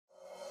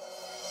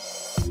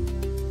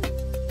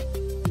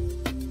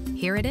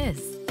Here it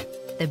is,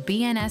 the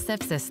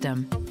BNSF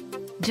system.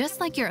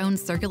 Just like your own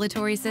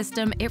circulatory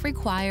system, it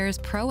requires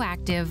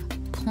proactive,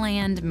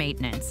 planned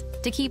maintenance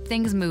to keep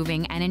things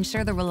moving and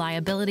ensure the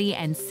reliability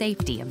and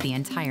safety of the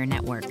entire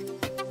network.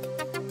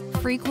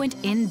 Frequent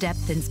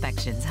in-depth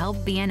inspections help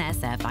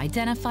BNSF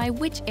identify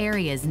which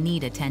areas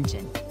need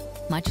attention.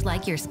 Much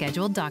like your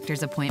scheduled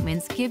doctor's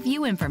appointments give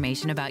you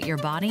information about your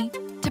body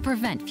to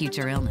prevent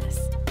future illness.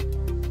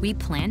 We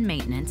plan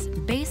maintenance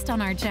based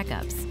on our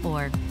checkups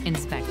or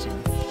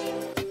inspections.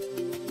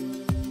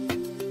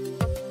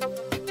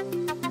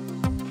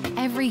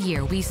 Every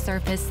year, we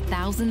surface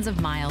thousands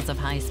of miles of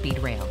high-speed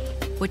rail,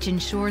 which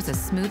ensures a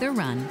smoother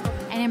run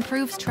and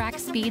improves track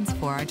speeds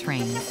for our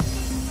trains.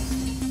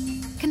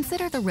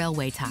 Consider the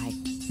railway tie.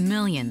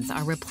 Millions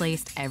are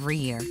replaced every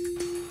year.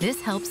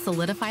 This helps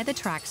solidify the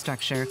track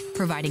structure,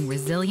 providing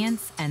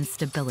resilience and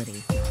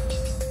stability.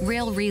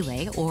 Rail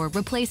relay, or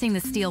replacing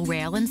the steel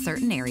rail in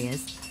certain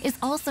areas, is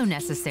also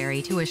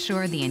necessary to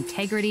assure the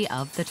integrity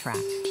of the track.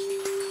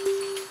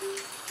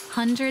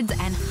 Hundreds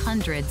and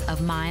hundreds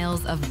of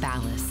miles of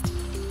ballast.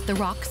 The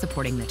rock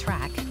supporting the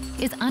track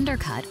is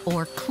undercut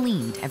or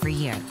cleaned every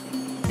year.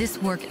 This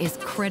work is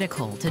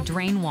critical to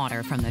drain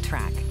water from the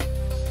track.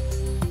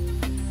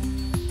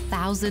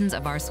 Thousands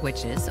of our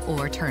switches,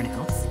 or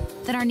turnouts,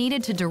 that are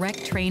needed to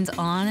direct trains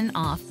on and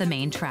off the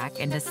main track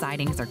into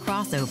sidings or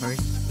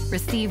crossovers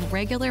receive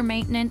regular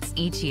maintenance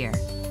each year.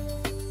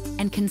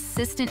 And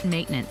consistent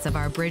maintenance of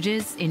our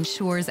bridges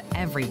ensures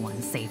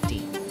everyone's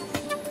safety.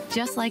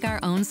 Just like our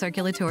own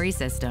circulatory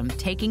system,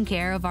 taking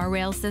care of our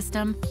rail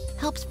system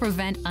helps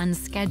prevent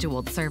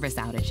unscheduled service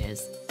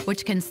outages,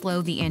 which can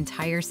slow the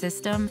entire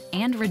system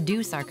and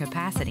reduce our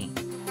capacity.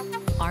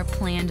 Our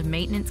planned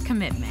maintenance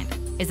commitment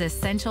is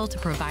essential to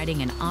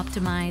providing an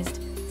optimized,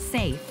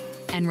 safe,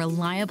 and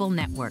reliable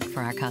network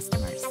for our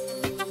customers.